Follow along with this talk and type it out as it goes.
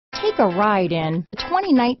Take a ride in the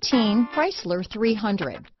 2019 Chrysler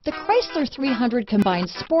 300. The Chrysler 300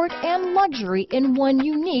 combines sport and luxury in one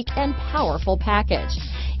unique and powerful package.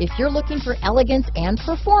 If you're looking for elegance and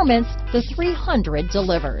performance, the 300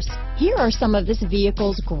 delivers. Here are some of this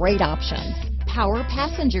vehicle's great options: power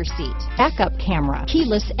passenger seat, backup camera,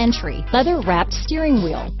 keyless entry, leather-wrapped steering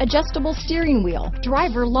wheel, adjustable steering wheel,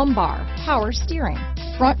 driver lumbar, power steering,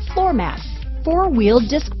 front floor mats, four-wheel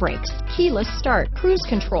disc brakes, keyless start, cruise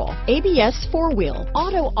control, ABS four-wheel,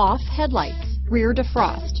 auto-off headlights, rear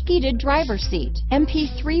defrost, heated driver's seat,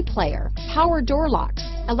 MP3 player, power door locks,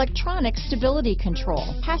 electronic stability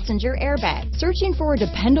control, passenger airbag. Searching for a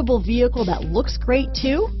dependable vehicle that looks great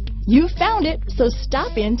too? You found it, so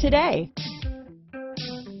stop in today.